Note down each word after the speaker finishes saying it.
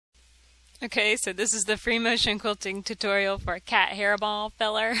Okay, so this is the free motion quilting tutorial for cat hairball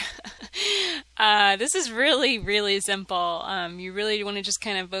filler. This is really simple. You really want to just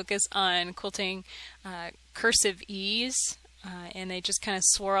kind of focus on quilting cursive ease, and they just kind of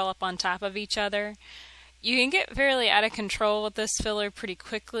swirl up on top of each other. You can get fairly out of control with this filler pretty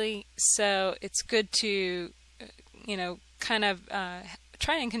quickly, so it's good to, kind of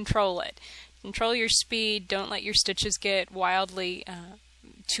try and control it. Control your speed. Don't let your stitches get wildly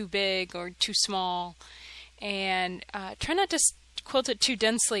too big or too small, and try not to quilt it too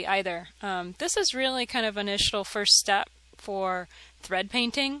densely either. This is really kind of an initial first step for thread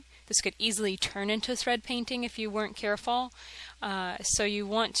painting. This could easily turn into thread painting if you weren't careful. So you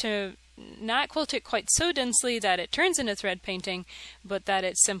want to not quilt it quite so densely that it turns into thread painting, but that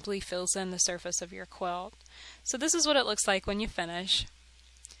it simply fills in the surface of your quilt. So this is what it looks like when you finish.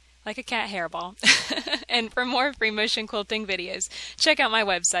 Like a cat hairball. And for more free motion quilting videos, check out my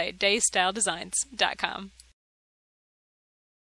website, daystyledesigns.com.